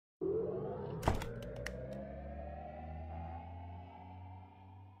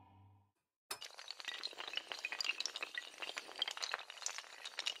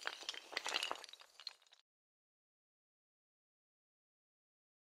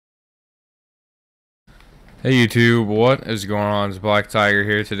Hey YouTube, what is going on? It's Black Tiger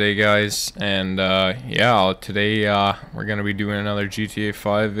here today, guys, and yeah, today we're gonna be doing another GTA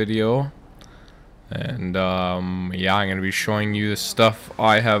 5 video, and yeah, I'm gonna be showing you the stuff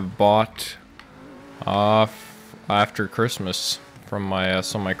I have bought after Christmas from my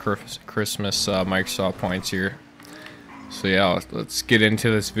some of my Christmas Microsoft points here. So yeah, let's get into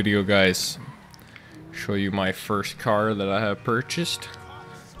this video, guys. Show you my first car that I have purchased.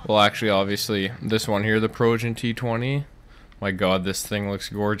 Well, actually, obviously, this one here, the Progen T20. My god, this thing looks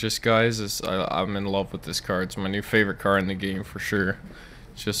gorgeous, guys. I'm in love with this car. It's my new favorite car in the game, for sure.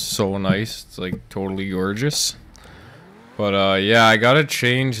 It's just so nice. It's, like, totally gorgeous. But, yeah, I gotta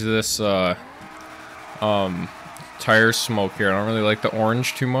change this, tire smoke here. I don't really like the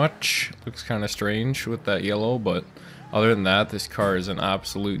orange too much. Looks kind of strange with that yellow, but other than that, this car is an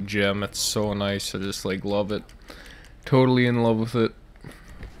absolute gem. It's so nice. I just, like, love it. Totally in love with it.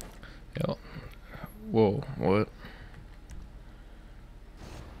 Yeah. Whoa, what?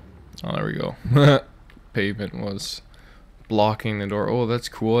 Oh, there we go. Pavement was blocking the door. Oh, that's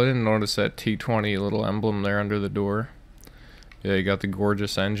cool. I didn't notice that T20 little emblem there under the door. Yeah, you got the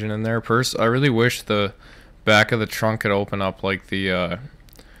gorgeous engine in there. I really wish the back of the trunk could open up like the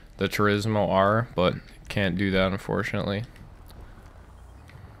Turismo R, but can't do that, unfortunately.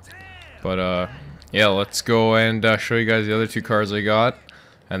 But yeah, let's go and show you guys the other two cars I got.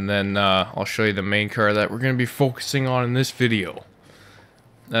 And then I'll show you the main car that we're going to be focusing on in this video.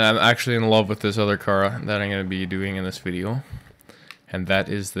 And I'm actually in love with this other car that I'm going to be doing in this video. And that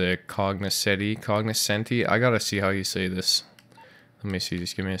is the Cognoscenti. I got to see how you say this. Let me see,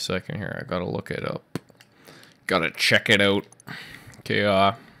 just give me a second here. I got to look it up. Got to check it out. Okay,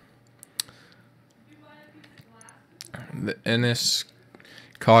 the Ennis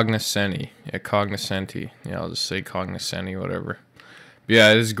Cognoscenti. Yeah, Cognoscenti. Yeah, I'll just say Cognoscenti, whatever.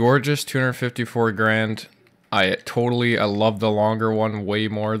 Yeah, it is gorgeous. 254 grand. I love the longer one way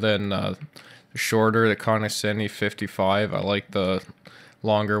more than the shorter, the Cognoscenti 55. I like the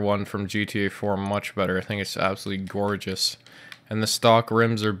longer one from GTA 4 much better. I think it's absolutely gorgeous. And the stock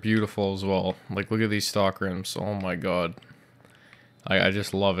rims are beautiful as well. Like, look at these stock rims. Oh my god. I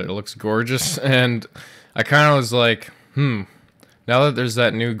just love it. It looks gorgeous. And I kind of was like, now that there's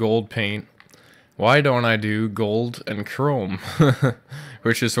that new gold paint, why don't I do gold and chrome?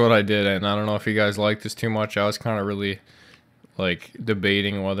 Which is what I did, and I don't know if you guys like this too much. I was kind of really, like,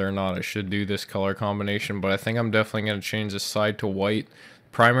 debating whether or not I should do this color combination, but I think I'm definitely going to change the side to white,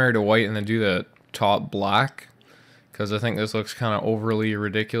 primary to white, and then do the top black, because I think this looks kind of overly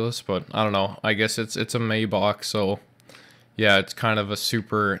ridiculous, but I don't know. I guess it's a Maybach, so yeah, it's kind of a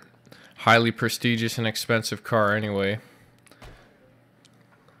super highly prestigious and expensive car anyway.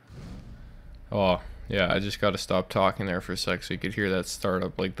 Oh, yeah, I just got to stop talking there for a sec so you could hear that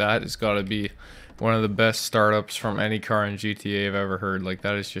startup. Like, that has got to be one of the best startups from any car in GTA I've ever heard. Like,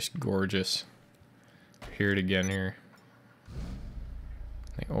 that is just gorgeous. Hear it again here.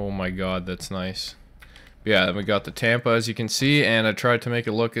 Like, oh my god, that's nice. But yeah, then we got the Tampa, as you can see, and I tried to make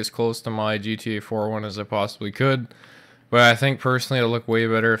it look as close to my GTA 4 one as I possibly could. But I think, personally, it'll look way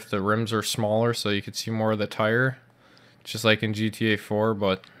better if the rims are smaller so you could see more of the tire. Just like in GTA 4,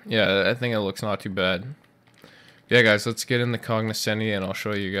 but yeah, I think it looks not too bad. Yeah, guys, let's get in the Cognoscenti and I'll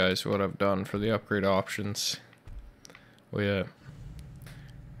show you guys what I've done for the upgrade options. Oh yeah,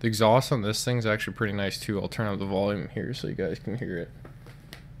 the exhaust on this thing's actually pretty nice too. I'll turn up the volume here so you guys can hear it.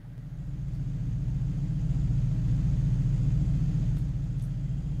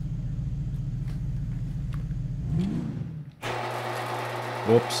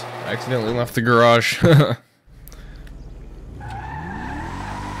 Whoops, I accidentally left the garage.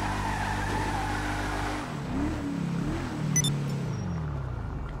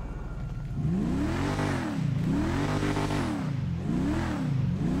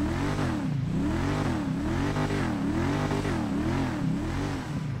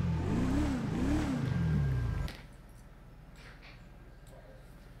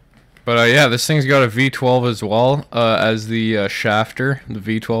 But yeah, this thing's got a V12 as well as the shafter, the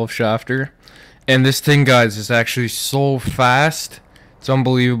V12 shafter. And this thing, guys, is actually so fast. It's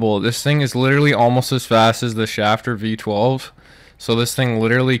unbelievable. This thing is literally almost as fast as the shafter V12. So this thing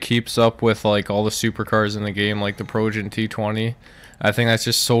literally keeps up with like all the supercars in the game, like the Progen T20. I think that's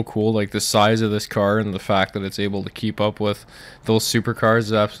just so cool. Like, the size of this car and the fact that it's able to keep up with those supercars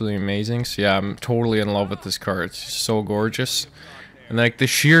is absolutely amazing. So yeah, I'm totally in love with this car. It's just so gorgeous. And like the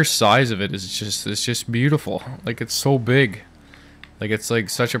sheer size of it is just beautiful. Like, it's so big. Like, it's like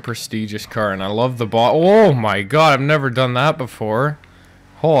such a prestigious car, and I love the oh my god, I've never done that before.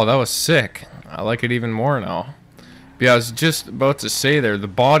 Oh, that was sick. I like it even more now. But yeah, I was just about to say there, the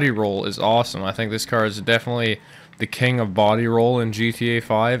body roll is awesome. I think this car is definitely the king of body roll in GTA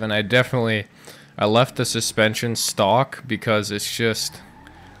 5, and I left the suspension stock because it's just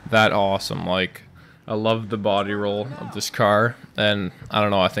that awesome. Like, I love the body roll of this car, and I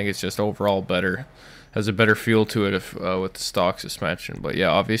don't know, I think it's just overall better. Has a better feel to it with the stock suspension. But yeah,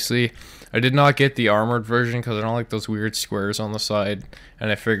 obviously, I did not get the armored version because I don't like those weird squares on the side,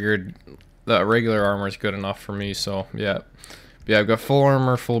 and I figured the regular armor is good enough for me. So yeah, I've got full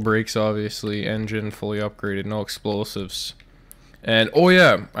armor, full brakes, obviously, engine fully upgraded, no explosives, and oh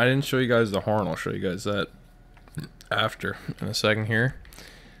yeah, I didn't show you guys the horn. I'll show you guys that after in a second here.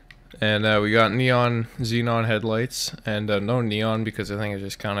 And we got neon xenon headlights, and no neon because I think it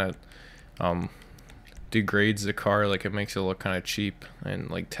just kind of degrades the car. Like, it makes it look kind of cheap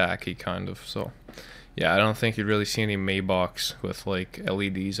and like tacky kind of. So yeah, I don't think you'd really see any Maybachs with like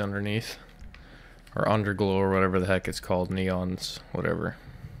LEDs underneath or underglow or whatever the heck it's called, neons, whatever.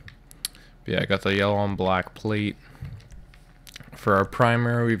 But yeah, I got the yellow and black plate. For our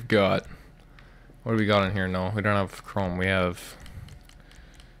primary, we've got, what do we got in here? No, we don't have chrome. We have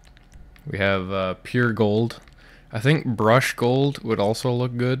pure gold. I think brush gold would also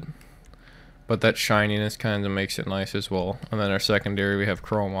look good, but that shininess kind of makes it nice as well. And then our secondary, we have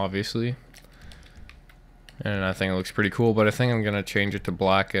chrome, obviously, and I think it looks pretty cool, but I think I'm gonna change it to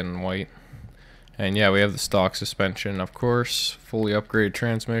black and white. And yeah, we have the stock suspension, of course, fully upgraded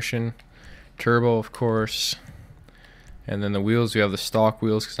transmission, turbo, of course, and then the wheels, we have the stock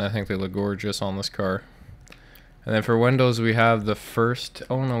wheels because I think they look gorgeous on this car. And then for windows, we have the first,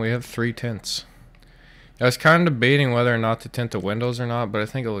 oh no, we have 3 tints. I was kind of debating whether or not to tint the windows or not, but I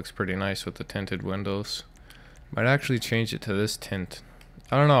think it looks pretty nice with the tinted windows. Might actually change it to this tint.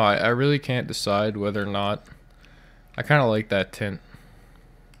 I don't know, I really can't decide whether or not. I kind of like that tint.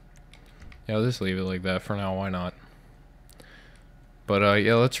 Yeah, I'll just leave it like that for now, why not? But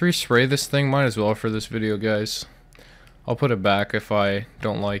yeah, let's respray this thing, might as well for this video, guys. I'll put it back if I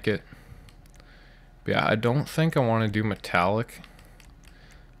don't like it. But yeah, I don't think I want to do metallic,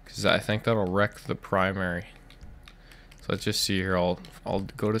 because I think that'll wreck the primary. So let's just see here. I'll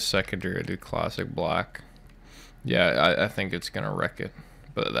go to secondary. I do classic black. Yeah, I think it's gonna wreck it.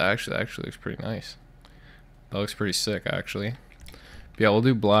 But that actually looks pretty nice. That looks pretty sick, actually. But yeah, we'll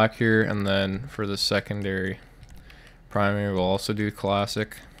do black here, and then for the secondary primary, we'll also do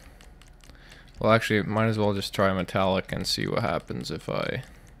classic. Well, actually, might as well just try metallic and see what happens if I.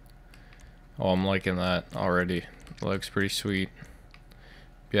 Oh, I'm liking that already. It looks pretty sweet.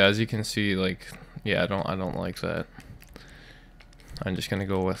 Yeah, as you can see, like, yeah, I don't like that. I'm just gonna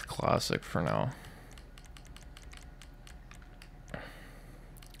go with classic for now.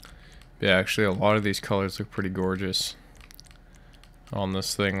 Yeah, actually, a lot of these colors look pretty gorgeous on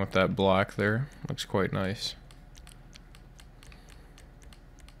this thing with that black there. Looks quite nice.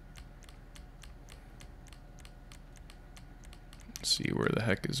 Let's see where the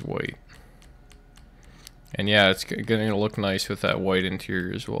heck is white. And yeah, it's gonna look nice with that white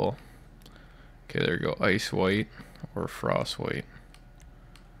interior as well. Okay, there you go. Ice white or frost white.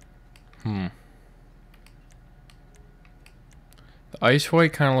 The ice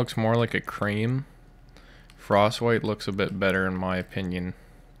white kind of looks more like a cream. Frost white looks a bit better in my opinion.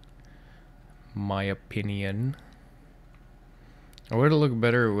 Or would it look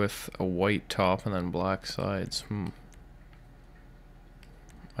better with a white top and then black sides?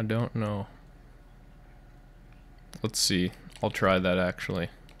 I don't know. Let's see. I'll try that actually.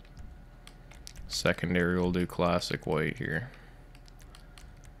 Secondary will do classic white here.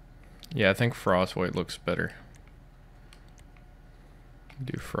 Yeah, I think frost white looks better.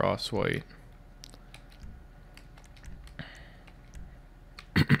 Do frost white.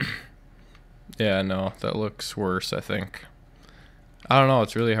 Yeah, no, that looks worse, I think. I don't know,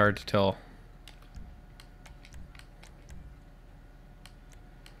 it's really hard to tell.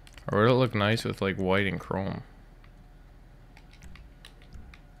 Or would it look nice with like white and chrome?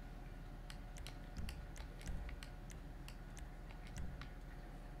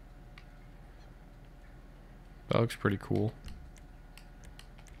 That looks pretty cool.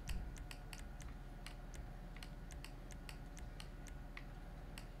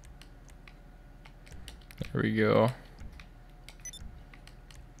 There we go.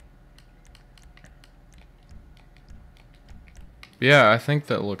 Yeah, I think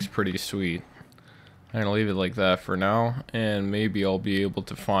that looks pretty sweet. I'm gonna leave it like that for now, and maybe I'll be able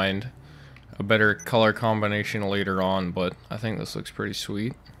to find a better color combination later on, but I think this looks pretty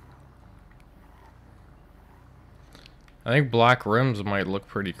sweet. I think black rims might look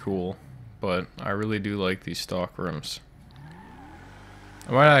pretty cool, but I really do like these stock rims.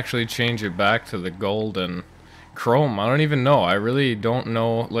 I might actually change it back to the gold and chrome. I don't even know. I really don't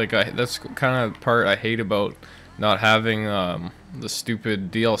know. Like, that's kind of part I hate about not having the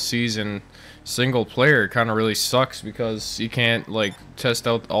stupid DLCs in single player. Kind of really sucks because you can't like test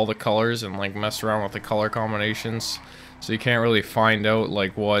out all the colors and like mess around with the color combinations. So you can't really find out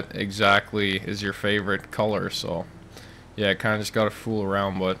like what exactly is your favorite color. So yeah, kind of just gotta fool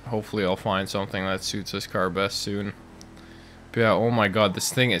around, but hopefully I'll find something that suits this car best soon. But yeah, oh my god,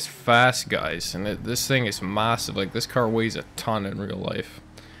 this thing is fast, guys, and this thing is massive. Like, this car weighs a ton in real life.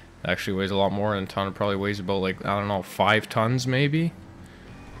 It actually weighs a lot more than a ton. It probably weighs about, like, I don't know, 5 tons maybe?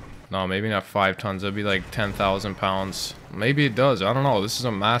 No, maybe not 5 tons. That'd be like 10,000 pounds. Maybe it does. I don't know. This is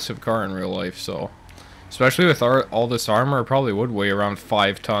a massive car in real life, so... Especially with all this armor, it probably would weigh around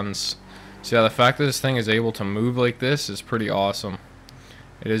 5 tons. So yeah, the fact that this thing is able to move like this is pretty awesome.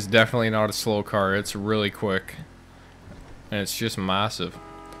 It is definitely not a slow car. It's really quick. And it's just massive.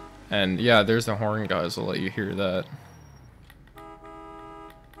 And yeah, there's the horn, guys. I'll let you hear that.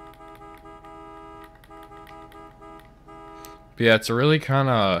 But yeah, it's a really kind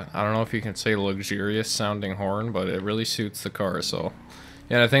of, I don't know if you can say luxurious sounding horn, but it really suits the car. So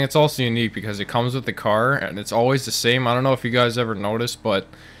yeah, and I think it's also unique because it comes with the car and it's always the same. I don't know if you guys ever noticed, but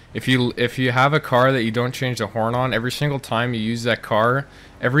if you have a car that you don't change the horn on, every single time you use that car,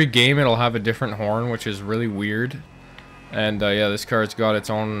 every game it'll have a different horn, which is really weird. And yeah, this car's got its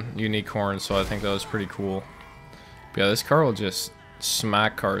own unique horn, so I think that was pretty cool. But yeah, this car will just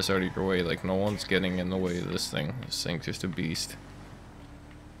smack cars out of your way. Like, no one's getting in the way of this thing. This thing's just a beast.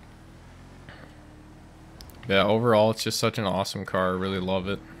 But yeah, overall, it's just such an awesome car. I really love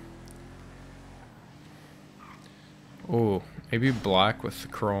it. Oh, maybe black with the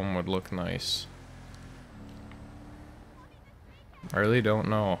chrome would look nice. I really don't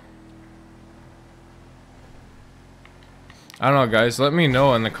know. I don't know, guys. Let me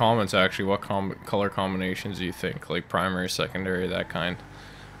know in the comments, actually, what color combinations you think. Like, primary, secondary, that kind.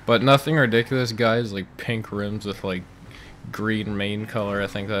 But nothing ridiculous, guys. Like, pink rims with, like, green main color. I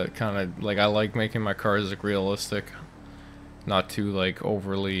think that kind of... Like, I like making my cars look realistic. Not too, like,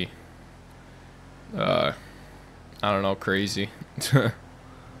 overly... I don't know, crazy.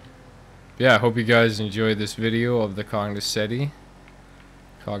 Yeah, I hope you guys enjoyed this video of the Cognoscenti,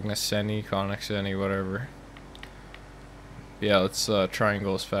 whatever. Yeah, let's try and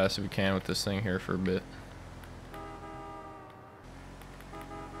go as fast as we can with this thing here for a bit.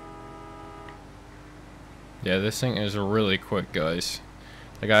 Yeah, this thing is really quick, guys.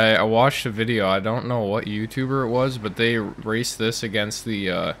 Like, I watched a video, I don't know what YouTuber it was, but they raced this against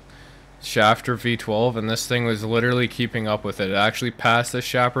the Shafter V12, and this thing was literally keeping up with it. It actually passed the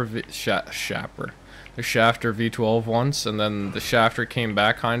Shafter V12 once, and then the Shafter came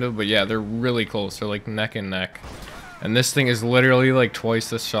back kind of, but yeah, they're really close. They're like neck and neck. And this thing is literally like twice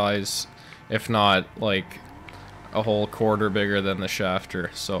the size, if not like a whole quarter bigger than the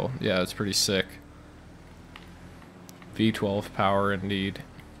Shafter. So yeah, it's pretty sick. V12 power indeed.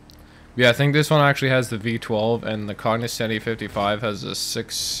 Yeah, I think this one actually has the V12, and the Cognoscenti 55 has a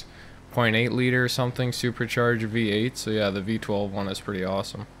 6.8 liter or something supercharged V8. So yeah, the V12 one is pretty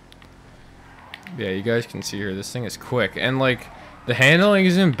awesome. Yeah, you guys can see here, this thing is quick, and like the handling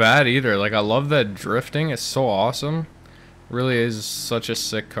isn't bad either. Like, I love that drifting. It's so awesome. Really is such a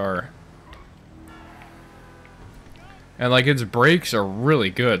sick car. And like, its brakes are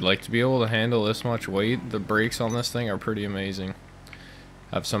really good. Like, to be able to handle this much weight, the brakes on this thing are pretty amazing.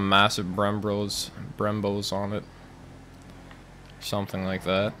 Have some massive Brembos on it. Something like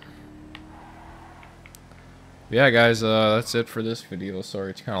that. Yeah, guys, that's it for this video. Sorry,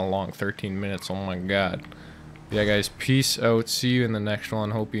 it's kind of long, 13 minutes. Oh my god. Yeah, guys, peace out. See you in the next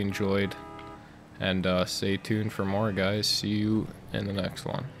one. Hope you enjoyed. And stay tuned for more, guys. See you in the next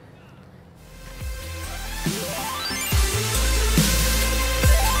one.